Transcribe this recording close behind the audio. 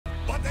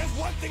But there's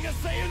one thing a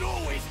Saiyan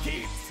always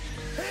keeps.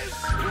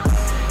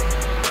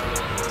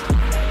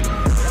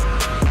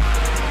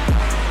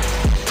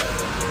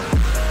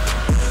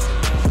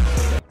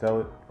 Tell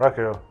it.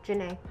 Raquel.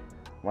 Janae.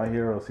 My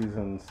Hero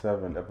Season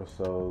 7,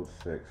 Episode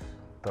 6.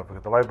 Don't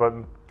forget the like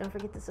button. Don't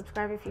forget to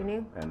subscribe if you're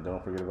new. And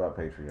don't forget about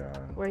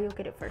Patreon. Where you'll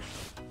get it first.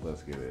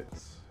 Let's get it.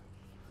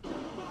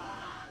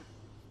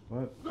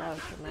 What? That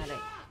was dramatic.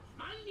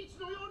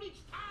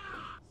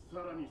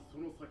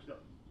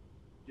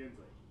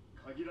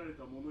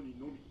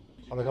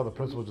 I like how the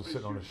principal just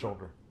sitting on his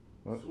shoulder.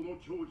 What?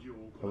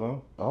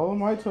 Hello? Oh,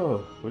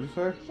 Maito. What'd you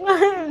say?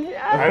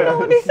 I don't know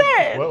what he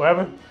said. What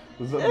happened?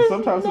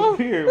 Sometimes it's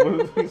weird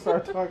when we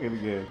start talking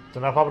again.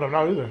 They're not popping up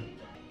now either.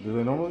 Do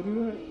they normally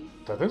do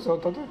that? I think so,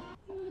 don't they?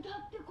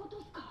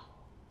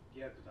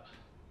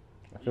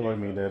 I feel like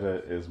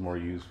Mineta is more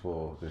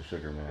useful than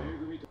Sugar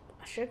Man.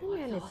 Sugar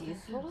Man is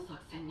useful.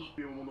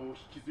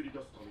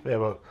 Yeah,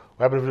 but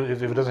what happens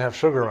if it doesn't have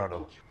sugar around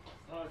him?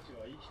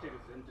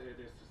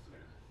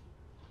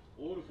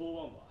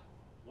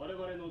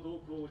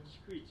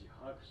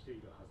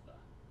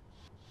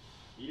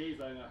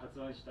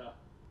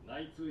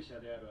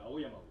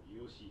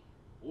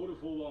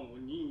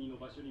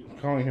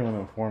 Calling him an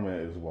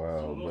informant is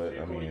wild, but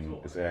I mean,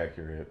 it's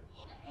accurate.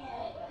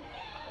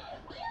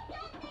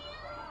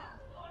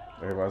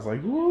 Everybody's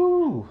like,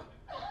 woo!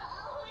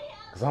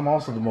 Because I'm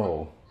also the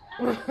mole.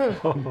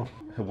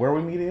 Where are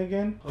we meeting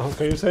again? Oh,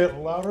 can you say it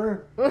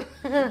louder?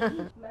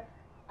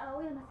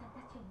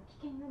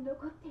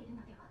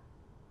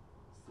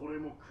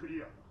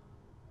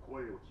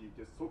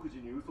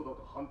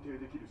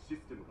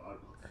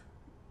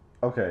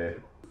 Okay,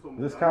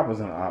 this cop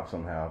is an op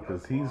somehow,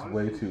 because he's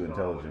way too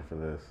intelligent for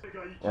this.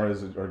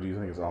 Or do you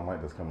think it's All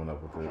Might that's coming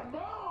up with it?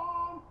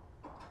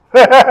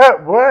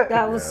 What?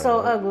 That was so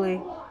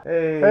ugly.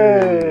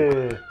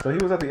 Hey. So he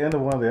was at the end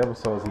of one of the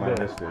episodes and I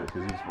missed it,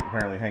 because he's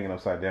apparently hanging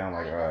upside down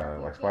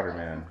like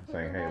Spider-Man,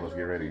 saying, hey, let's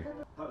get ready.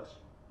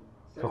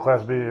 So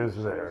Class B is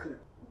there.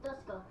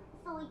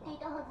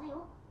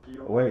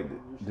 Wait,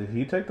 did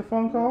he take the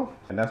phone call?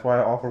 And that's why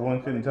All For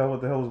One couldn't tell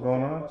what the hell was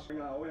going on?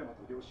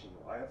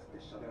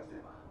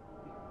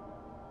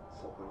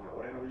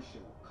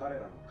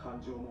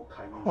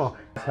 Huh.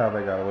 That's how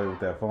they got away with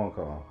that phone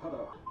call.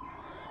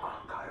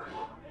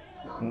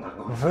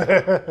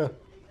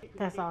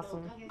 That's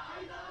awesome.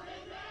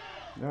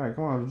 Alright,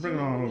 come on, bring it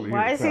on over here.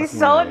 Why is he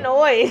so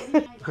annoyed?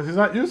 Because he's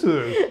not used to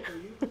this.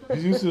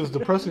 He's used to this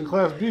depressing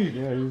Class B.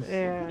 Yeah,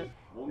 Yeah.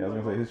 I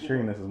was gonna say his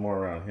cheeriness is more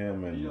around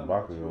him and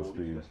Bakugo's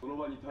speed.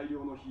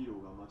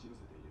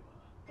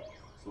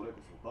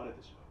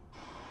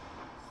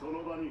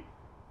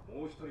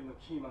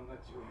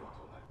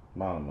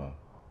 Monoma.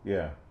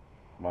 Yeah.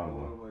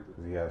 Monoma.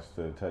 Because he has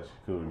to touch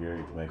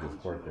Kurogiri to make his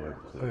quirk there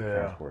to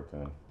transport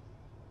them.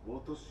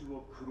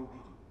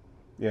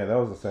 Yeah, that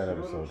was a sad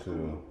episode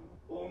too.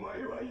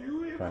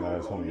 Find out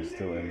his homie is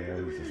still in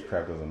there. He's just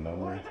trapped as a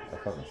number.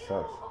 That fucking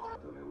sucks.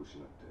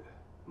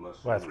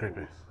 That's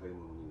creepy.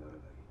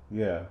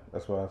 Yeah,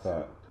 that's what I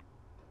thought.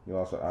 He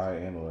lost an eye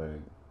and a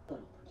leg.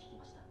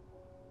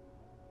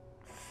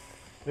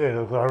 Yeah,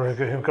 I already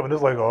get him cutting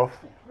his leg off.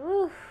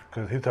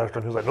 Because he touched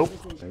him. He was like, nope.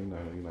 Hey, you're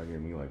not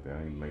getting me like that.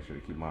 I need to make sure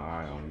to keep my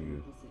eye on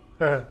you.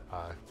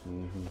 Aye.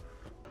 Mm-hmm.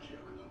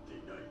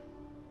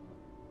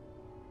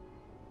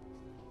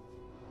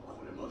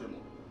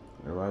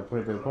 Everybody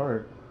played their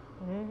part.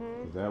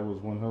 That was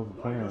one hell of a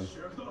plan.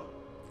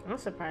 I'm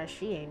surprised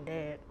she ain't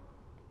dead.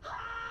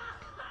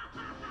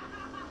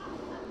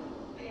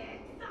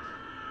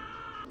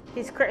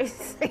 He's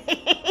crazy.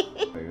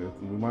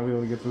 We might be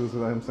able to get through this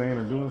without him saying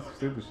or doing some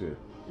stupid shit.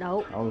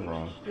 Nope. I was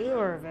wrong. You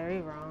were very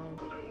wrong.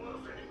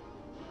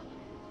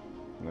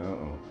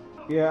 No.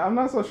 Yeah, I'm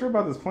not so sure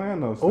about this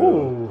plan though. Still.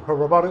 Ooh, her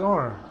robotic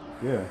arm.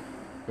 Yeah,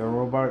 got a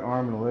robotic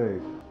arm and a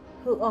leg.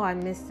 Who? Oh, I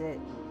missed it.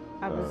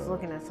 I was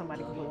looking at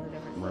somebody completely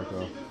different.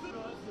 Marco.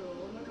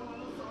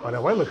 Oh,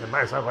 that way looking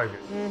nice. I like it.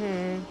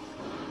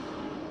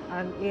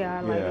 I like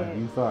Yeah, it.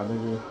 you thought,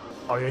 nigga.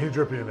 Oh, yeah, he's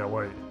drippy in that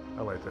white.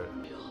 I like that.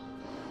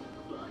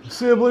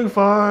 Sibling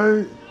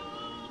fight.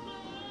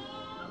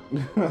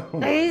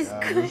 He's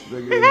This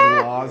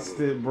nigga lost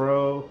it,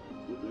 bro.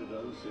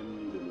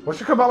 Why'd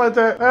she come out like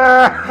that?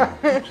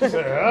 She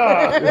said,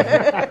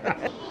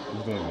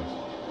 Who's doing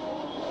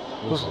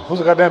this? Who's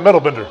a goddamn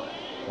metal bender?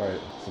 Right,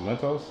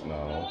 Cementos?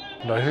 No.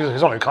 No,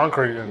 he's only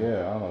concrete. And...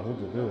 Yeah, I don't know. Who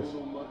did this?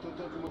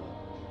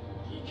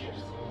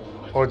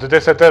 Or did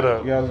they set that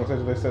up? Yeah, I was gonna say,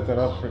 did they set that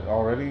up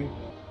already?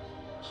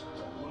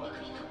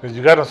 Because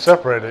you got them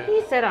separated.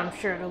 He said, I'm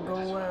sure it'll go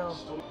well.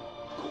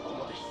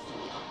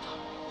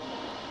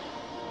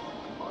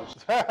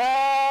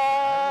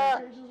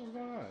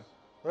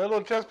 Red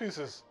little chess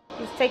pieces.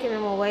 He's taking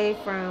them away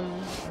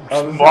from...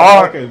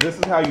 Okay, this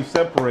is how you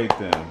separate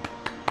them.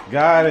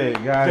 Got it.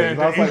 I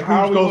was like,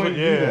 how are we going to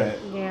do that?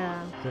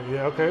 Yeah.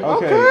 Yeah, okay.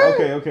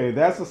 Okay.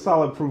 That's a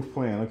solid proof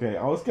plan. Okay,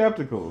 I was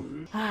skeptical.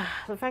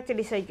 The fact that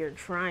he said you're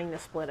trying to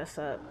split us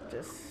up,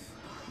 just...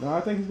 No,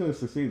 I think he's going to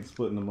succeed in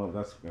splitting them up.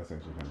 That's actually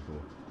kind of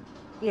cool.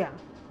 Yeah.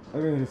 I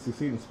think he's going to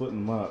succeed in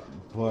splitting them up,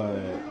 but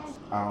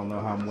I don't know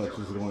how much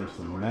is going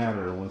to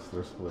matter once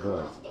they're split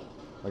up.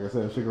 Like I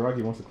said, if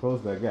Shigaraki wants to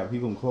close that gap, he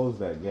gonna close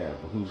that gap.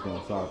 But who's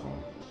gonna stop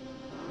him?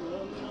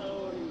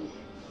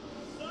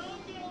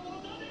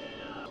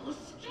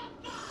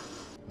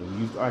 And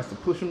use ice to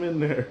push him in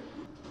there.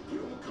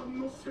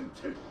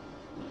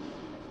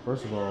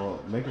 First of all,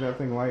 make that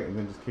thing light and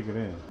then just kick it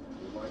in.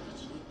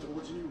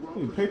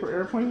 Paper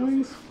airplane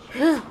wings?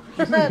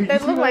 They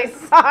look like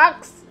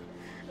socks.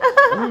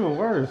 That's even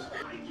worse.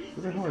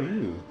 What the hell are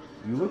you?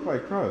 You look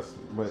like Crust,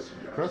 but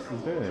Crust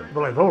is dead.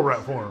 But like the whole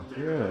rap form.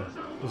 Yeah.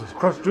 Was this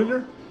Crust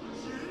Jr.?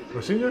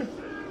 Or Senior?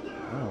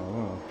 I don't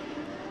know.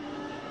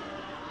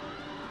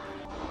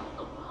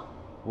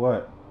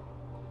 What?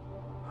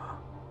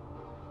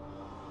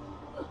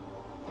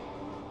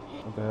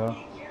 What the hell?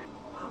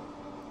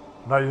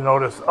 Now you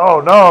notice.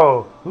 Oh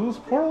no! Whose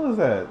portal is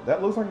that?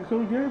 That looks like a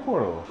Kurogiri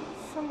portal.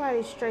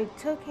 Somebody straight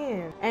took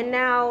him. And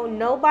now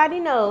nobody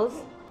knows.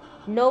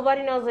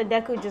 Nobody knows that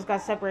Deku just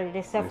got separated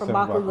except for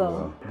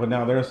Bakugo. But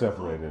now they're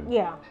separated.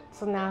 Yeah.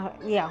 So now,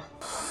 yeah.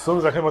 As soon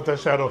as I came with that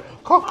shadow,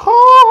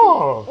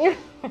 caw.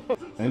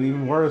 And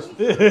even worse,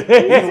 you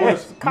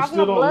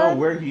still don't know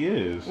where he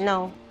is.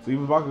 No. So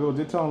even Bakugo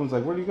did tell him, he's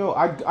like, where'd he go?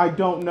 I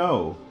don't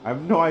know. I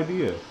have no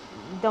idea.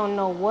 Don't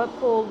know what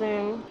pulled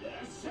him.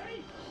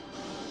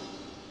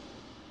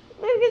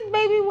 Look at his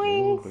baby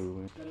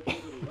wings.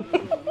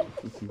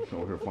 He's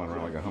over here flying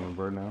around like a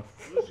hummingbird now.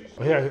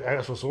 Well, he had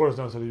actual swords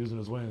now instead of using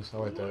his wings. I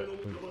like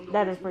that.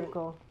 That is pretty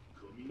cool.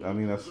 I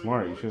mean, that's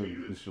smart. You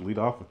should lead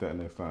off with that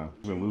next time.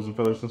 We've been losing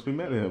feathers since we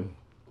met him.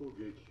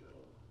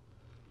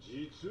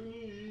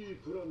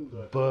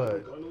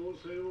 But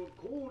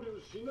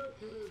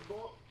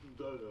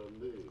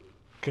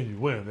can you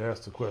win? That's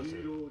the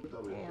question.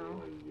 Yeah,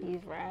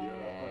 he's right.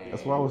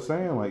 That's what I was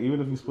saying. Like,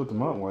 even if you split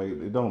them up, like,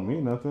 it don't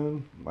mean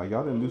nothing. Like,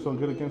 y'all didn't do so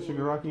good against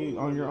Shigaraki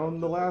on your own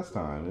the last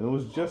time. And it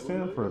was just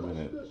him for a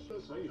minute.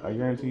 I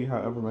guarantee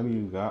however many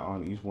you got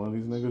on each one of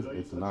these niggas,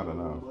 it's not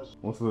enough.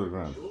 Once they're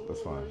grunts,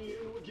 that's fine.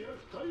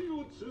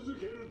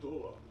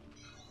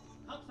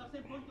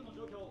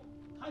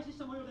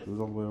 Who's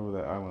all the way over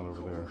that island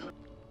over there?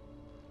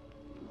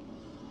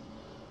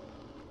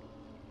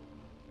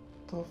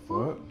 The fuck?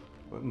 What?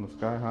 What in the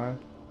sky high?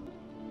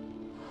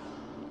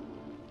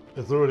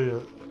 It's already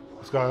a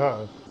sky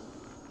high.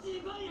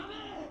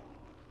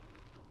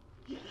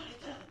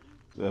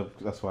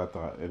 That's what I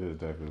thought. It is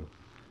Deku.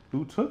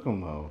 Who took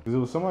him though? Because it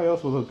was somebody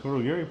else with a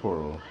Kurogiri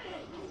portal.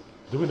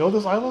 Do we know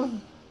this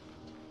island?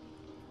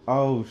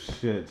 Oh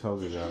shit,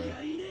 Toga got it.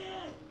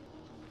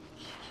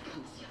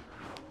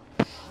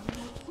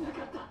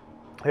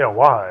 Yeah,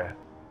 why?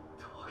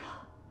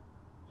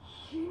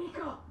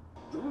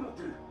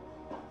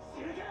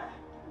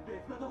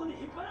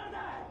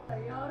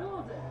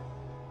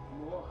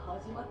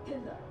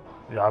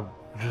 Yeah, I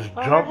just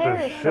jumped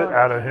the shit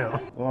out of him.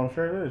 Well, I'm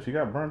sure it is. She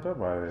got burnt up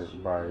by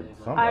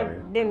somebody. I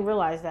didn't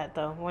realize that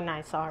though when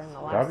I saw her in the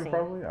last Gabi scene.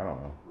 probably? I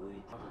don't know.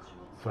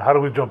 So how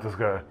do we jump this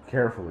guy?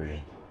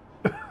 Carefully.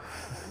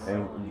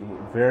 And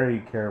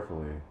very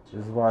carefully.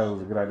 This is why it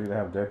was a good idea to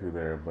have Deku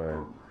there,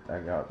 but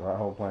that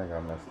whole plan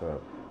got messed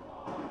up.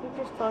 He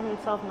just told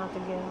himself not to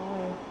get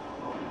away.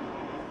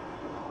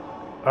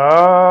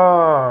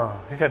 Oh,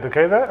 he can't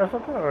decay that or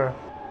something? Or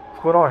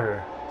what's going on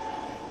here?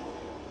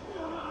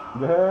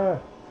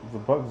 It's a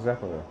bug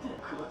zapper.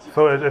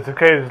 So it's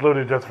decay is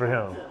literally just for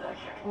him.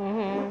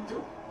 Mm-hmm.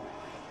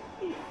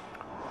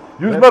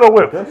 Use Metal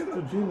Whip. That's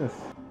the genius.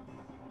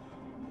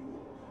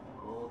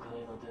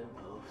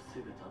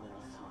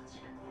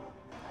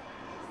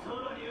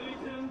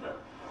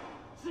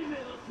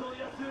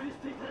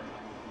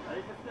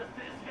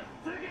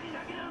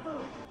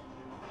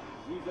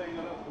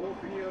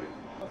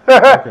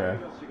 Okay.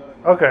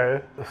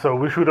 Okay, so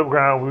we shoot up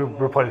ground, we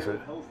replace it.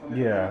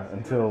 Yeah,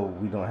 until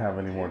we don't have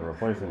any more to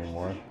replace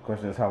anymore.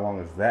 Question is, how long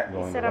is that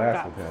going to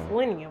last with him?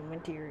 Plenty of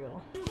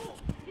material.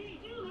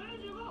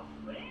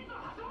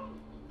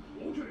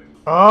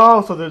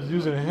 Oh, so they're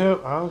using him.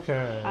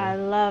 Okay. I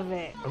love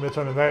it. And they're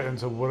turning that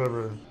into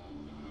whatever.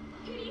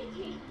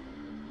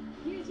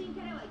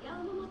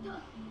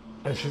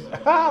 And she's,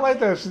 I like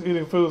that. She's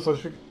eating food, so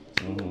she.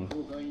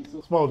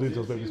 Small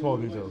details, baby. Small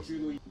details.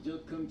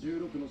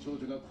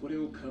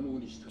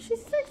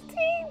 She's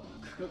 16.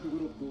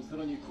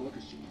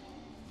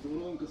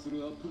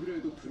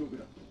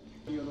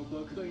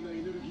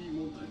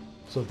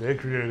 So they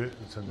created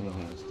and sent it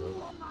on and stuff.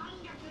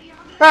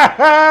 Ha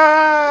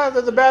ha!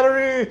 There's a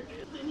battery!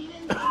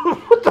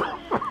 What the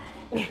fuck?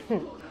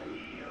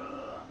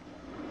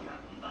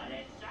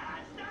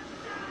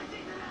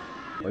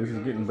 At least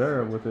he's getting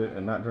better with it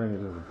and not turning it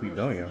into Pete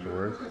Dungy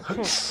afterwards.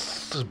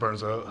 Just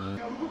burns out.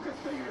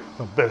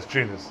 The best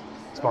genius.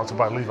 Sponsored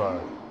by Levi.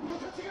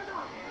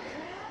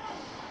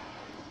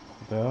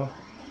 Yeah.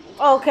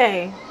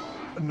 Okay.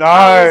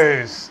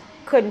 Nice!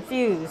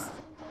 Confused.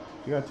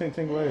 You got Tink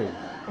Tink leg.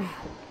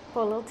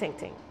 Poor little Tink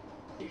Tink.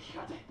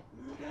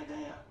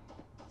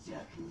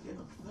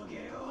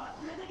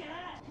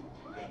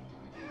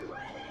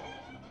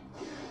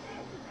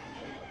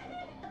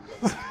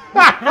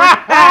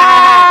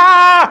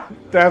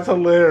 That's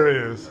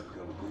hilarious.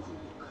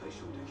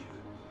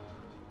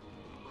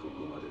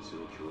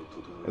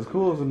 As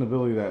cool as an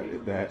ability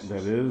that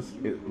is,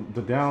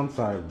 the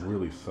downside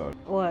really sucks.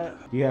 What?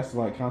 He has to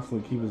like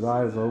constantly keep his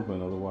eyes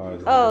open, otherwise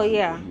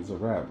he's a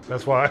wrap.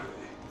 That's why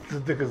the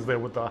dick is there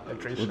with the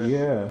hydration.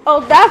 Yeah.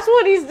 Oh, that's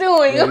what he's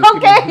doing. Yeah,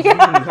 Okay. He's keeping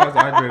his eyes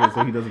hydrated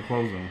so he doesn't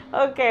close them.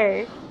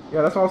 Okay.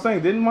 Yeah, that's what I was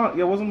saying.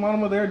 Wasn't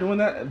Monoma there doing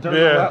that during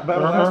the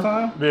battle last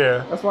time?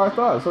 Yeah. That's what I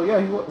thought. So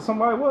yeah,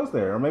 somebody was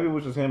there, or maybe it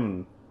was just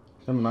him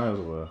and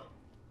Aizawa.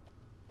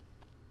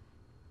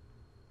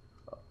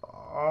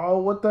 Oh,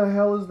 what the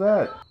hell is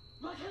that?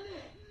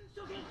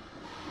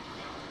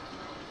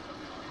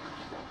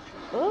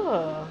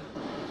 Ugh.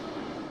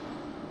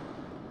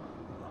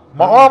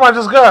 My arm I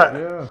just got.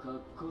 Yeah.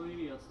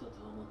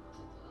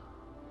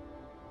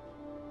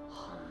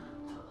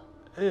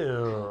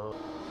 Ew.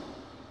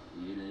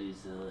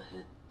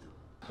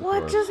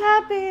 What just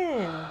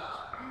happened?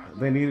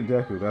 They needed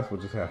Deku. That's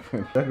what just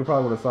happened. Deku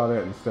probably would have saw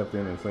that and stepped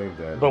in and saved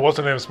that. But what's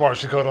her name? Smart.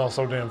 She cut on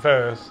so damn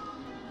fast.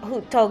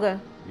 Who,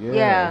 Toga?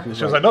 Yeah.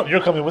 She was like, "No,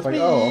 you're coming with me."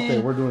 Oh, okay,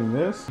 we're doing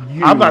this.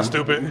 I'm not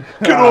stupid.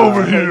 Get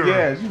over here.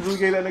 Yeah, she really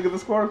gave that nigga the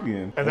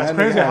scorpion. And that's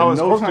crazy how his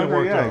scorpion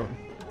worked out.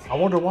 I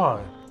wonder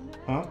why.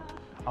 Huh?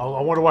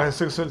 I wonder why his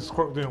 6th sense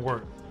quirk didn't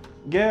work.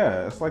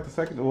 Yeah, it's like the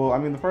second. Well, I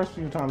mean, the first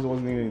few times it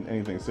wasn't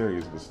anything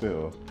serious, but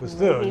still. But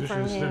still, maybe you should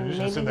have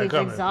seen that he's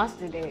coming.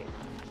 Exhausted it.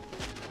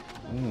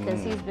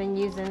 Because he's been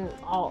using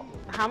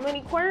how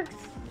many quirks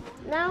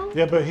now?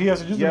 Yeah, but he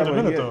hasn't used them in a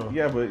minute though.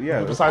 Yeah, but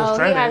yeah. Besides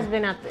training. He has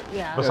been at the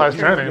Besides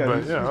training, but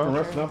he's been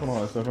resting up and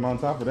all that stuff, and on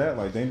top of that,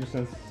 like danger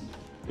sense,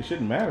 it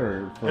shouldn't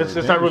matter. It's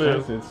not really.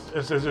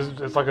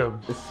 It's like a.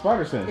 It's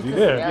spider sense.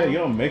 Yeah, you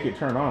don't make it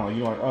turn on. Like,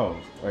 you're like, oh,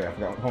 wait, I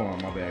forgot. Hold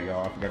on, my bad,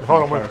 y'all. I forgot.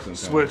 Hold on, wait.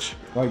 Switch.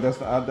 Like that's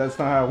not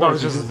how it works. No,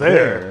 it's just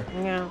there.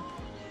 Yeah.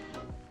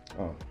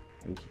 Oh,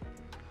 oops.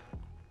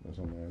 That's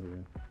on my other.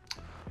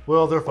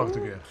 Well, they're fucked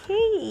again.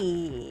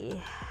 Okay.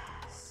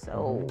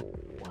 So.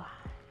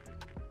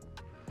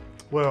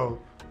 Well,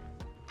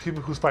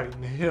 people who's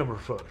fighting him are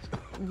fucked.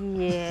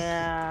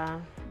 Yeah.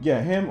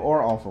 Yeah, him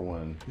or All For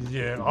One.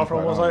 Yeah, All For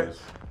One was like,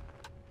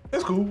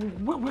 it's cool.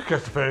 We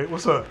catch the fade.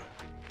 What's up?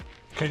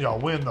 Can y'all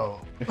win though?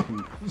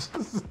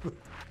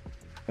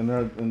 And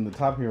the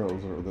top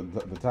heroes are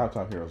the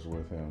top heroes are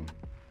with him.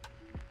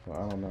 So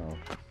I don't know.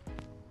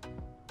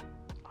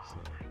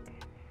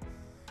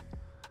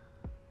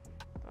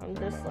 I'm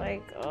just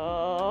like,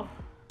 oh.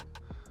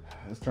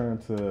 It's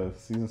turned to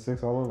season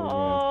 6 all over again.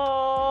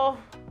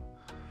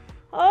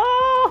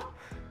 Oh,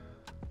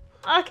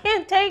 I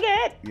can't take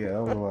it. Yeah,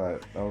 that was a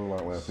lot. That was a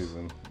lot last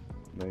season.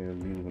 They are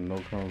leaving no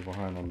crumbs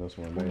behind on this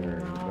one.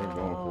 They're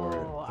going for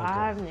it.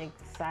 I'm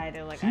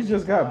excited. Like she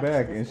just got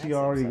back and she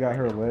already got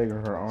her leg or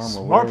her arm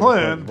Smart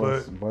plan,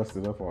 but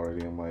busted up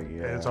already. I'm like,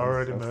 yeah, it's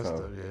already messed tough.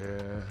 up.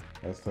 Yeah,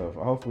 that's tough.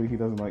 Hopefully he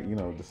doesn't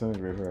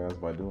disintegrate her ass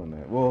by doing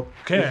that. Well,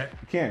 can't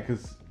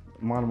because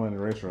Monoma and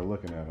Eraser are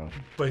looking at him.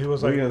 But he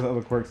was like, he has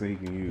other quirks that he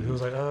can use. He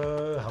was like,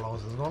 how long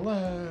is this gonna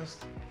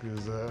last?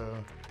 Because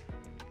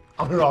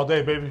I'm here all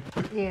day, baby.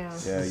 Yeah.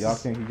 Yeah, y'all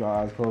can't keep your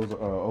eyes closed,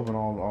 open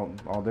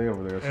all day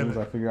over there. As soon as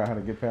I figure out how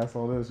to get past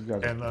all this, you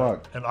guys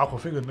fuck. And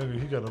Aquafinger,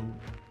 nigga, he got a.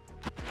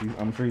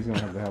 I'm sure he's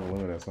gonna have to have a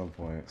limit at some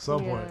point.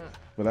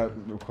 But that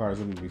requires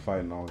him to be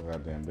fighting all the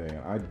goddamn day. And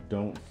I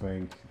don't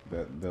think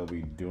that they'll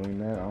be doing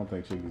that. I don't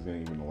think Shiggy's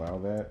gonna even allow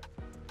that.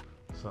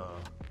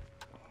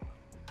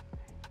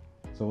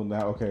 So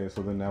now, okay,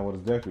 so then now what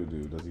does Deku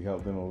do? Does he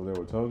help them over there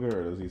with Toga,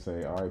 or does he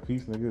say, all right,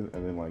 peace, niggas,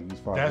 and then like use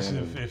 5 That's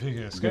if he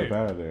can escape. Get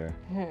out of there.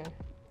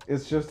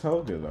 It's just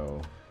Toga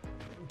though.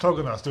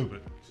 Toga not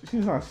stupid.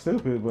 She's not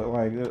stupid, but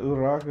like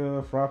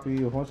Uraraka,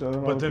 Froppy, a bunch of other.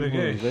 But then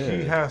again,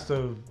 he has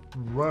to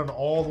run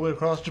all the way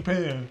across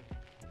Japan.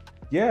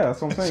 Yeah,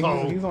 that's what I'm saying.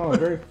 So, he's on a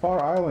very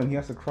far island. He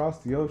has to cross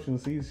the ocean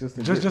seas just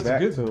to get back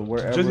to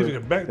wherever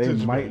they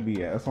might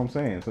be at. That's what I'm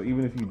saying. So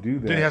even if you do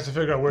that, then he has to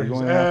figure out where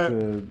he's at.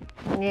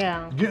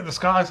 Get in the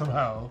sky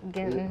somehow.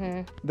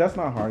 That's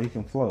not hard. He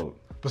can float.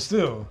 But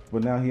still.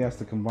 But now he has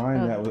to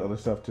combine that with other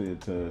stuff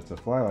to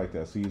fly like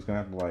that. So he's gonna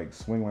have to like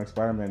swing like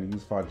Spider-Man and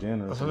use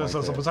Fajin or something.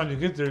 So by the time you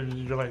get there,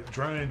 you're like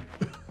drained.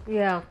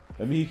 Yeah.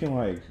 Maybe he can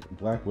like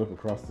black whip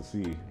across the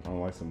sea on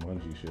like some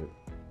bungee shit.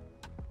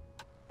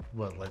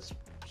 What, like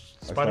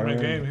Spider-Man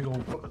game? He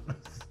gonna.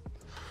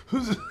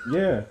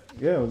 yeah.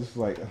 Just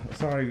like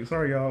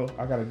sorry, y'all.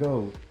 I gotta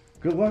go.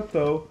 Good luck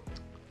though.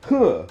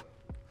 Huh.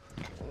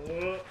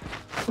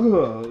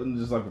 And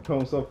just like propel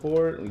himself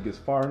forward and he gets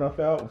far enough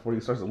out before he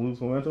starts to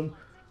lose momentum.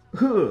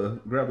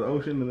 Grab the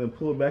ocean and then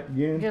pull it back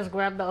again. Just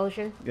grab the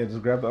ocean? Yeah,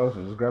 just grab the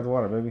ocean. Just grab the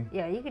water, baby.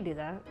 Yeah, you can do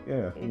that.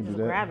 Yeah, you can just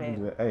grab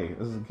it. Hey,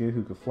 this is a kid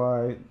who could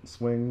fly,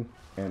 swing,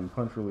 and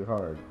punch really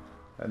hard.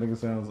 That nigga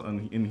sounds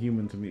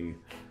inhuman to me.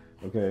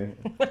 Okay.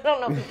 I don't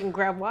know if he can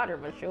grab water,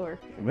 but sure.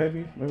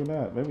 Maybe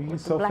not. Maybe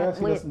he's so fast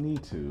he doesn't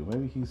need to.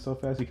 Maybe he's so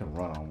fast he can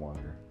run on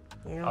water.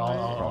 You know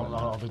I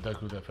don't think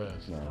Deku's that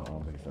fast. No, I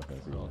don't think he's that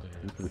fast either.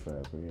 He's pretty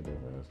fast, but he ain't that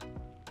fast.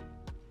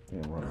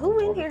 Yeah, Who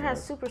in here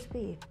has super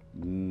speed?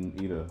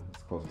 Ida,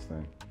 it's the closest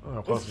thing.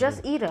 It's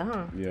just Ida,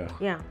 huh? Yeah.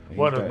 Yeah.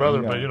 Well, his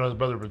brother, but you know his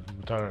brother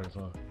retired,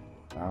 so.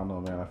 I don't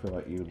know, man. I feel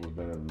like Ida was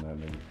better than that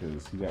nigga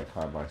because he got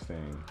caught by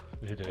Sting.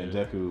 He did. And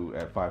Deku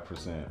at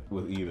 5%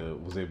 with Ida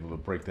was able to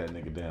break that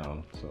nigga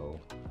down. So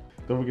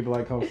don't forget to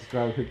like, comment,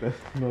 subscribe, hit that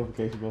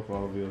notification bell for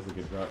all the videos that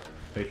get dropped.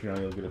 Patreon,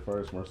 you'll get it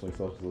first. Merch link,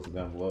 socials listed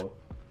down below.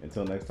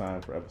 Until next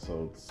time for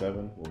episode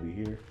 7, we'll be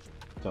here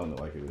telling it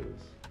like it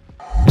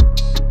is.